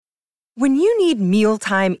When you need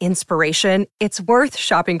mealtime inspiration, it's worth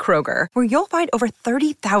shopping Kroger, where you'll find over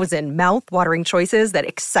 30,000 mouth-watering choices that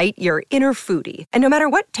excite your inner foodie. And no matter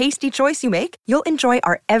what tasty choice you make, you'll enjoy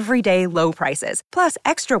our everyday low prices, plus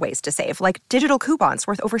extra ways to save, like digital coupons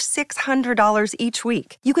worth over $600 each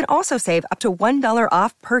week. You can also save up to $1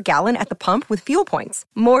 off per gallon at the pump with fuel points.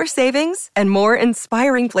 More savings and more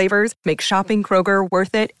inspiring flavors make shopping Kroger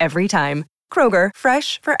worth it every time. Kroger,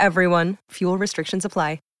 fresh for everyone. Fuel restrictions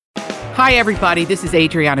apply. Hi, everybody. This is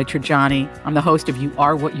Adriana Trajani. I'm the host of You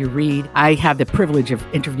Are What You Read. I have the privilege of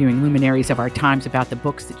interviewing luminaries of our times about the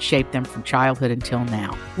books that shaped them from childhood until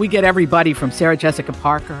now. We get everybody from Sarah Jessica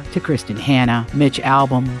Parker to Kristen Hanna, Mitch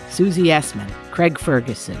Albom, Susie Essman, Craig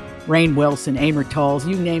Ferguson, Rainn Wilson, Amor Tolls,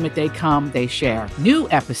 you name it, they come, they share. New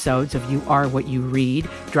episodes of You Are What You Read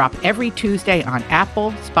drop every Tuesday on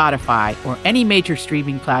Apple, Spotify, or any major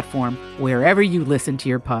streaming platform wherever you listen to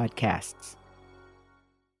your podcasts.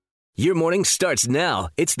 Your morning starts now.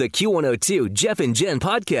 It's the Q102 Jeff and Jen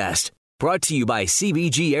podcast, brought to you by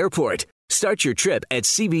CBG Airport. Start your trip at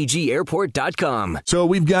CBGAirport.com. So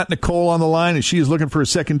we've got Nicole on the line, and she is looking for a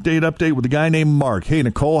second date update with a guy named Mark. Hey,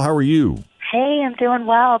 Nicole, how are you? Hey, I'm doing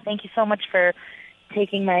well. Thank you so much for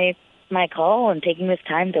taking my call and taking this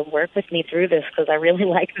time to work with me through this, because I really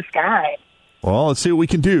like this guy. Well, let's see what we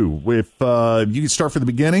can do. If you can start from the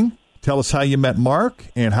beginning, tell us how you met Mark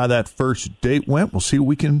and how that first date went. We'll see what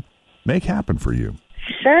we can make happen for you.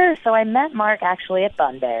 Sure. So I met Mark actually at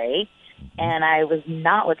Bunbury, and I was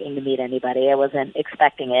not looking to meet anybody. I wasn't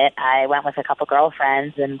expecting it. I went with a couple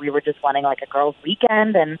girlfriends, and we were just wanting like a girls'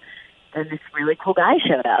 weekend, and then this really cool guy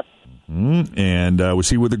showed up. Mm-hmm. And was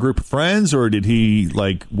he with a group of friends, or did he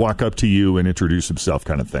like walk up to you and introduce himself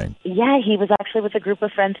kind of thing? Yeah, he was actually with a group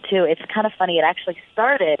of friends too. It's kind of funny. It actually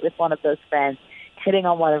started with one of those friends hitting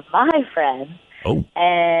on one of my friends. Oh.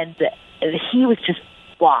 And he was just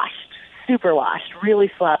washed. Super washed,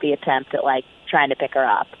 really sloppy attempt at like trying to pick her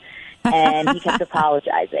up. And he kept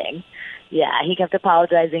apologizing. Yeah, he kept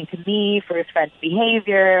apologizing to me for his friend's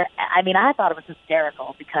behavior. I mean, I thought it was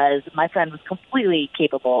hysterical because my friend was completely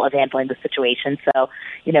capable of handling the situation. So,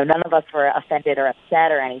 you know, none of us were offended or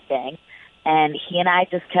upset or anything. And he and I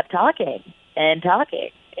just kept talking and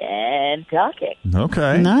talking and talking.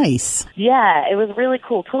 Okay. Nice. Yeah, it was really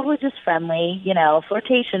cool. Totally just friendly, you know,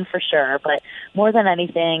 flirtation for sure, but more than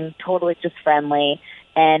anything, totally just friendly.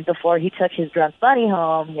 And before he took his drunk buddy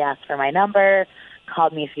home, he asked for my number,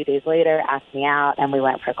 called me a few days later, asked me out, and we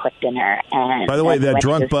went for a quick dinner. And by the way, that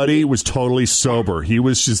drunk buddy was totally sober. He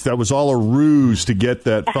was just, that was all a ruse to get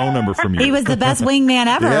that phone number from you. He was the best wingman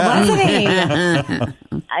ever, wasn't he?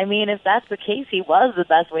 I mean, if that's the case, he was the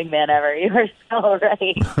best wingman ever. You were so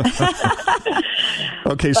right.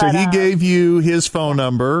 Okay, so he gave you his phone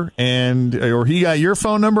number, or he got your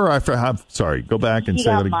phone number? I'm sorry, go back and say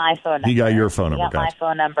that again. He got my phone number. He got your phone number. He got my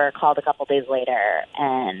phone number, called a couple days later,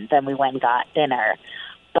 and then we went and got dinner.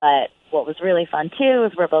 But what was really fun, too,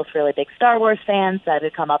 is we're both really big Star Wars fans. That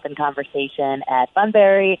had come up in conversation at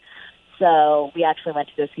Bunbury. So we actually went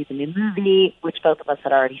to go see the new movie, which both of us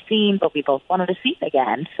had already seen, but we both wanted to see it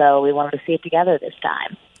again. So we wanted to see it together this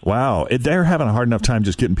time. Wow. They're having a hard enough time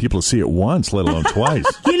just getting people to see it once, let alone twice.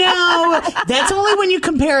 You know, that's only when you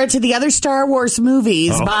compare it to the other Star Wars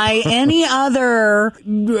movies. Oh. By any other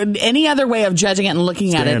way of judging it and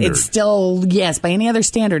looking at it, it's still, yes, by any other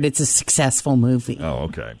standard, it's a successful movie. Oh,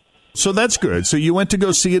 okay. So that's good. So you went to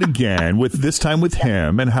go see it again, this time with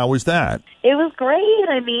him, and how was that? It was great.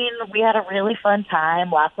 I mean, we had a really fun time,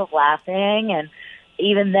 lots of laughing, and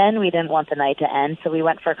even then we didn't want the night to end, so we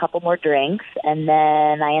went for a couple more drinks, and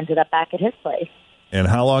then I ended up back at his place. And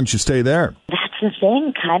how long did you stay there? That's the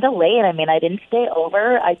thing, kind of late. I mean, I didn't stay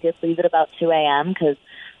over. I did leave at about 2 a.m. because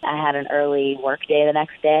I had an early work day the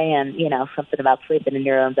next day, and, you know, something about sleeping in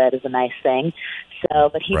your own bed is a nice thing.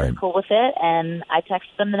 So, but he was cool with it, and I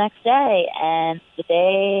texted him the next day, and the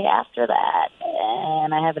day after that,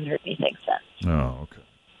 and I haven't heard anything since. Oh, okay.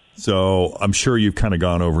 So I'm sure you've kind of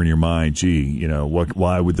gone over in your mind, gee, you know,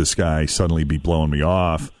 why would this guy suddenly be blowing me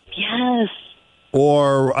off? Yes.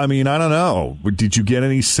 Or, I mean, I don't know. Did you get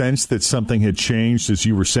any sense that something had changed as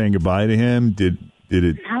you were saying goodbye to him? Did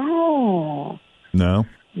it? No. No?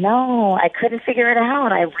 No, I couldn't figure it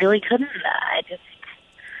out. I really couldn't.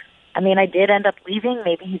 I did end up leaving.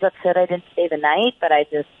 Maybe he's upset I didn't stay the night, but I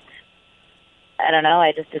don't know.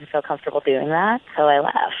 I just didn't feel comfortable doing that, so I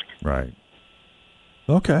left. Right.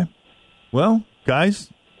 Okay. Well, guys,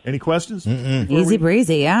 any questions? Easy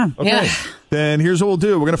breezy, yeah. Okay. Yeah. Then here's what we'll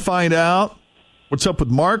do. We're going to find out what's up with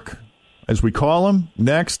Mark as we call him.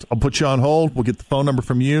 Next, I'll put you on hold. We'll get the phone number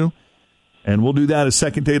from you, and we'll do that as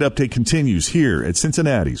Second Date Update continues here at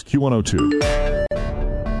Cincinnati's Q102.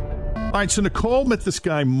 All right, so Nicole met this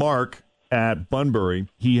guy, Mark, at Bunbury.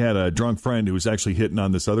 He had a drunk friend who was actually hitting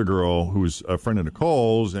on this other girl who was a friend of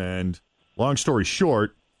Nicole's. And long story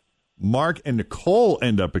short, Mark and Nicole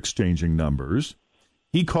end up exchanging numbers.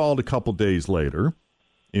 He called a couple days later,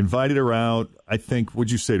 invited her out, I think,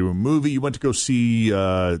 what'd you say, to a movie? You went to go see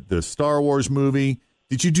the Star Wars movie.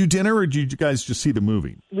 Did you do dinner, or did you guys just see the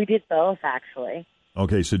movie? We did both, actually.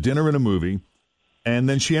 Okay, so dinner and a movie. And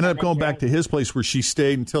then she ended up going back to his place where she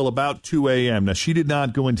stayed until about 2 a.m. Now, she did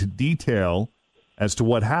not go into detail as to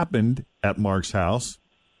what happened at Mark's house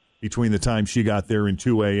between the time she got there and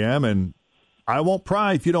 2 a.m., and I won't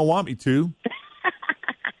pry if you don't want me to.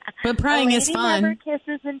 But prying is fun. A lady never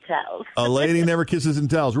kisses and tells. A lady never kisses and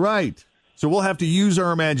tells. Right. So we'll have to use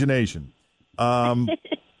our imagination.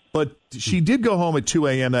 But she did go home at 2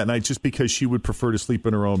 a.m. that night just because she would prefer to sleep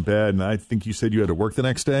in her own bed. And I think you said you had to work the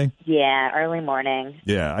next day? Yeah, early morning.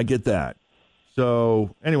 Yeah, I get that.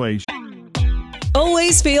 So anyway.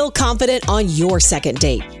 Always feel confident on your second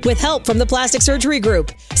date. With help from the Plastic Surgery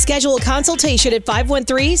Group. Schedule a consultation at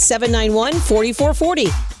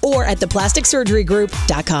 513-791-4440 or at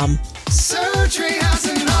theplasticsurgerygroup.com. Surgery has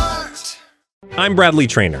an art. I'm Bradley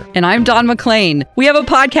Trainer. And I'm Don McClain. We have a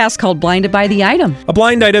podcast called Blinded by the Item. A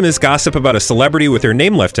blind item is gossip about a celebrity with their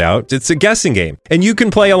name left out. It's a guessing game, and you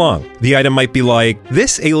can play along. The item might be like,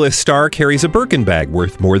 this A-list star carries a Birkin bag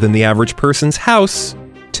worth more than the average person's house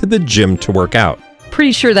to the gym to work out.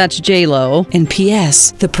 Pretty sure that's J-Lo. And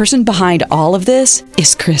P.S. the person behind all of this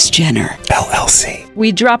is Kris Jenner, LLC.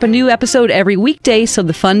 We drop a new episode every weekday so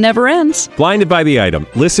the fun never ends. Blinded by the Item.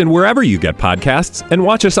 Listen wherever you get podcasts and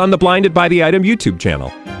watch us on the Blinded by the Item YouTube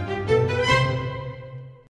channel.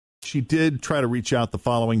 She did try to reach out the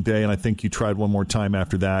following day, and I think you tried one more time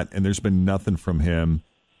after that, and there's been nothing from him.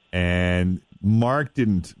 And Mark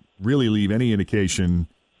didn't really leave any indication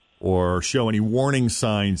or show any warning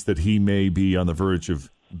signs that he may be on the verge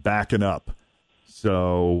of backing up.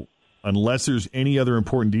 So unless there's any other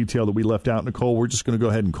important detail that we left out, Nicole, we're just going to go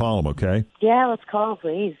ahead and call him, okay? Yeah, let's call,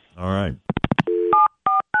 please. All right.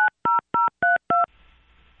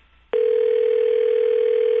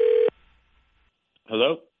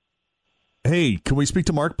 Hello? Hey, can we speak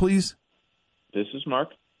to Mark, please? This is Mark.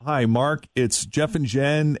 Hi, Mark. It's Jeff and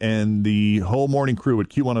Jen and the whole morning crew at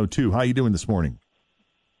Q102. How are you doing this morning?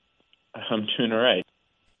 I'm doing all right.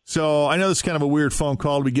 So I know this is kind of a weird phone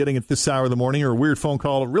call to be getting at this hour of the morning, or a weird phone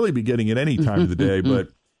call to really be getting at any time of the day. But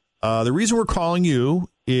the reason we're calling you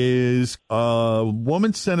is a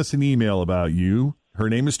woman sent us an email about you. Her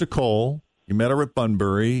name is Nicole. You met her at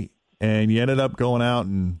Bunbury, and you ended up going out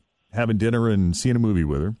and having dinner and seeing a movie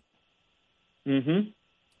with her. Mm-hmm.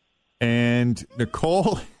 And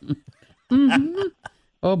Nicole...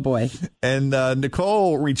 Oh, boy. And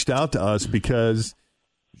Nicole reached out to us because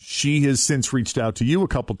she has since reached out to you a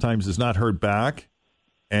couple times, has not heard back.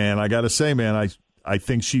 And I got to say, man, I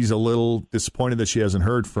think she's a little disappointed that she hasn't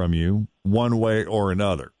heard from you one way or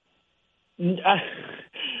another. Yeah,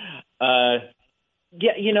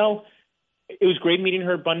 you know, it was great meeting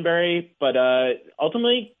her at Bunbury, but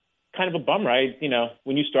ultimately kind of a bummer.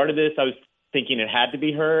 When you started this, I was thinking it had to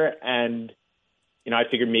be her, and, I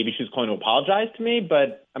figured maybe she was calling to apologize to me,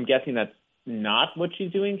 but I'm guessing that's not what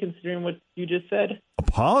she's doing, considering what you just said.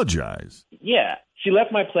 Apologize? Yeah. She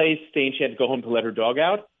left my place saying she had to go home to let her dog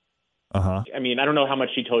out. Uh-huh. I mean, I don't know how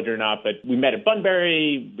much she told you or not, but we met at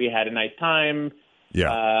Bunbury. We had a nice time.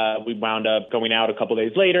 Yeah. We wound up going out a couple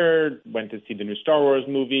days later, went to see the new Star Wars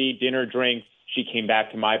movie, dinner, drinks. She came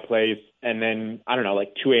back to my place, and then, I don't know,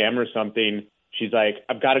 like 2 a.m. or something, she's like,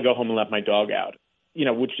 I've got to go home and let my dog out.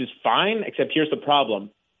 Which is fine, except here's the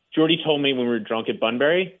problem. Jordy told me when we were drunk at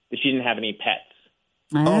Bunbury that she didn't have any pets.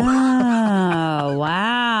 Oh,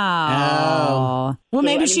 wow. Well,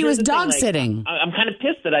 maybe she was dog sitting. I'm kind of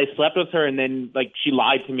pissed that I slept with her and then, she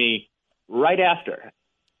lied to me right after,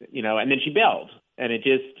 and then she bailed. And it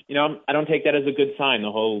just, I don't take that as a good sign,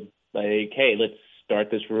 the whole, hey, let's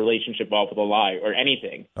start this relationship off with a lie or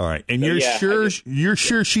anything. All right. And so, you're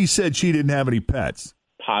sure she said she didn't have any pets?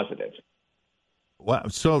 Positive. Wow.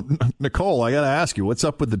 So, Nicole, I got to ask you, what's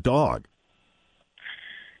up with the dog?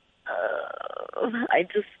 I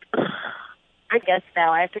guess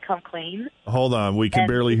now I have to come clean. Hold on. We can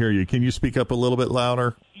barely hear you. Can you speak up a little bit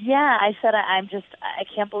louder? Yeah, I said I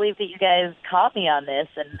can't believe that you guys caught me on this,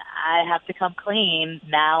 and I have to come clean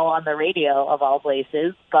now on the radio of all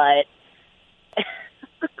places, but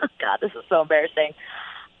God, this is so embarrassing.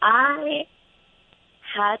 I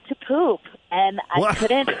had to poop, and I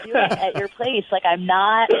couldn't do it at your place. I'm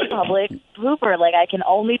not a public pooper. I can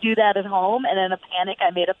only do that at home, and in a panic,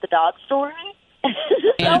 I made up the dog story.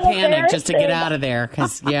 And a panic just to get out of there.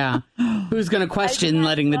 Because, who's going to question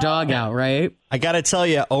letting the dog out, right? I got to tell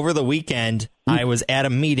you, over the weekend, I was at a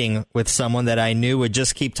meeting with someone that I knew would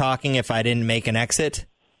just keep talking if I didn't make an exit.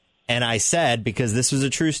 And I said, because this was a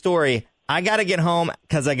true story, I got to get home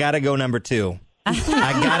because I got to go number 2.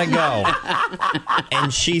 I gotta go.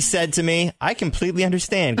 And she said to me, I completely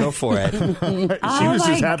understand. Go for it. She was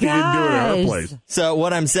just happy you didn't do it at her place. So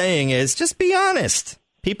what I'm saying is just be honest.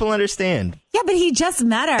 People understand. Yeah, but he just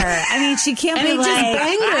met her. I mean, she can't And be he like, just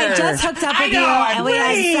banged her. I just hooked up with you and we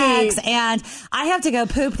had sex and I have to go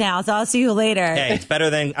poop now, so I'll see you later. Hey, it's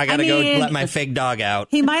better than I gotta go let my fake dog out.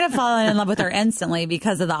 He might have fallen in love with her instantly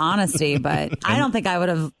because of the honesty, but I don't think I would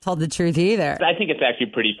have told the truth either. I think it's actually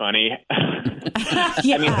pretty funny.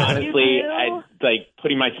 I mean, honestly, like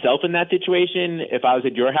putting myself in that situation, if I was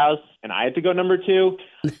at your house and I had to go number 2,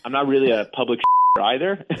 I'm not really a public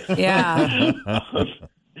either. Yeah.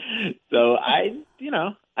 So I don't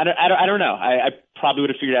know. I probably would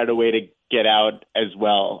have figured out a way to get out as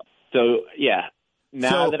well. So yeah.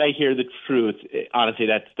 Now that I hear the truth, honestly,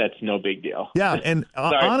 that's no big deal. Yeah, and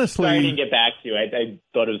honestly, sorry I didn't get back to you. I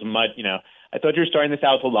thought it was much. I thought you were starting this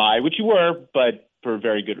out with a lie, which you were, but for a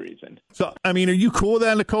very good reason. So, I mean, are you cool with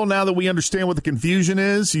that, Nicole, now that we understand what the confusion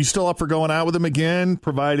is? Are you still up for going out with him again,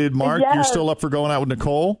 provided, Mark, you're still up for going out with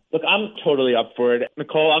Nicole? Look, I'm totally up for it.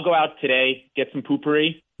 Nicole, I'll go out today, get some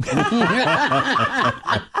poopery.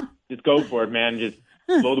 Just go for it, man. Just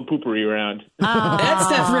blow the poopery around. That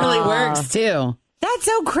stuff really works, too. That's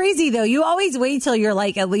so crazy, though. You always wait till you're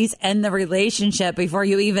like at least end the relationship before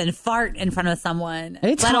you even fart in front of someone.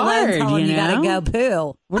 It's let alone hard, tell them you gotta go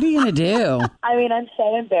poo. What are you going to do? I mean, I'm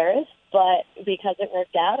so embarrassed, but because it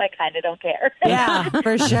worked out, I kind of don't care. Yeah,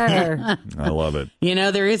 for sure. I love it.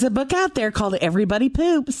 There is a book out there called Everybody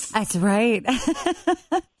Poops. That's right.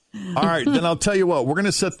 All right, then I'll tell you what. We're going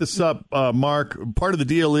to set this up, Mark. Part of the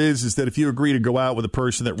deal is that if you agree to go out with a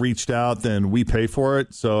person that reached out, then we pay for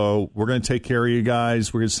it. So we're going to take care of you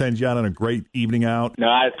guys. We're going to send you out on a great evening out. No,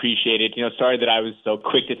 I appreciate it. Sorry that I was so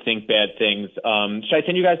quick to think bad things. Should I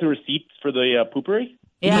send you guys the receipts for the poopery?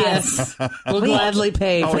 Yes. We'll gladly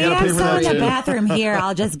pay for We it. have some in the bathroom here.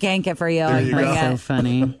 I'll just gank it for you. There you go. So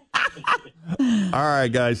funny. All right,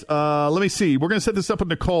 guys. Let me see. We're going to set this up with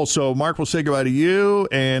Nicole. So Mark will say goodbye to you,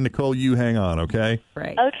 and Nicole, you hang on, okay?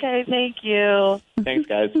 Right. Okay, thank you. Thanks,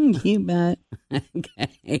 guys. You bet.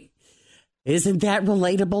 Okay. Isn't that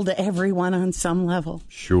relatable to everyone on some level?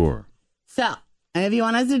 Sure. So, if you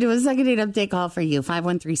want us to do a second date update, call for you,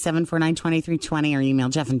 513-749-2320, or email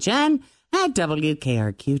Jeff and Jen at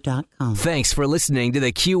WKRQ.com. Thanks for listening to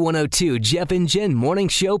the Q102 Jeff and Jen Morning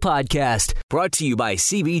Show podcast, brought to you by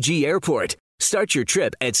CBG Airport. Start your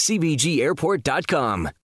trip at CBGAirport.com.